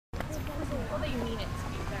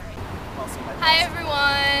Hi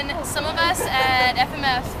everyone! Some of us at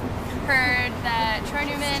FMF heard that Troy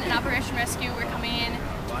Newman and Operation Rescue were coming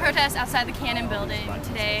to protest outside the Cannon building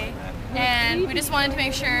today, and we just wanted to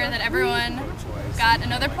make sure that everyone got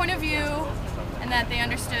another point of view and that they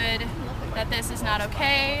understood that this is not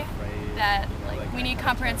okay, that we need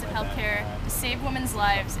comprehensive health care to save women's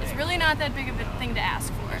lives. It's really not that big of a thing to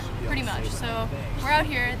ask for, pretty much. So we're out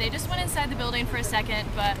here. They just went inside the building for a second,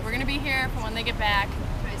 but we're going to be here for when they get back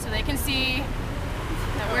so they can see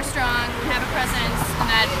that we're strong, we have a presence, and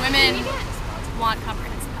that women want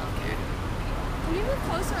comprehensive health care. Can you move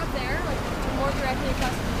closer up there, like more directly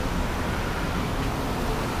across the room?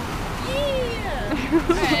 Yeah!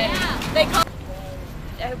 Alright. Yeah. They call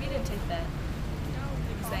I hope you didn't take that.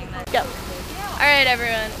 Saying that. Yep. Alright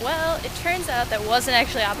everyone, well, it turns out that wasn't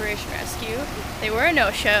actually Operation Rescue. They were a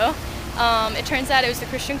no-show. It turns out it was the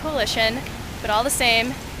Christian Coalition, but all the same,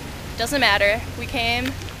 it doesn't matter. We came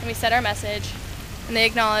and we said our message, and they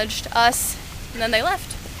acknowledged us, and then they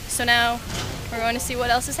left. So now we're going to see what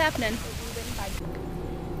else is happening.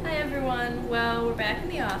 Hi everyone, well, we're back in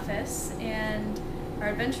the office, and our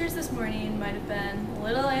adventures this morning might have been a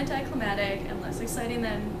little anticlimactic and less exciting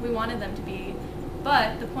than we wanted them to be.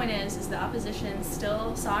 But the point is the opposition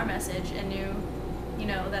still saw our message and knew,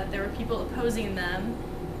 that there were people opposing them.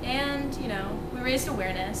 And, we raised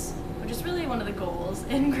awareness, which is really one of the goals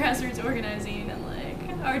in grassroots organizing and,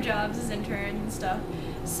 our jobs as interns and stuff.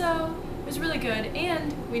 So, it was really good.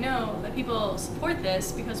 And we know that people support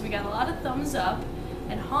this because we got a lot of thumbs up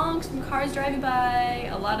and honks from cars driving by,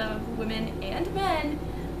 a lot of women and men,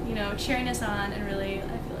 cheering us on and really,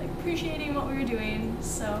 I feel like, appreciating what we were doing.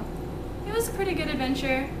 So, it was a pretty good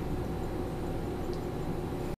adventure.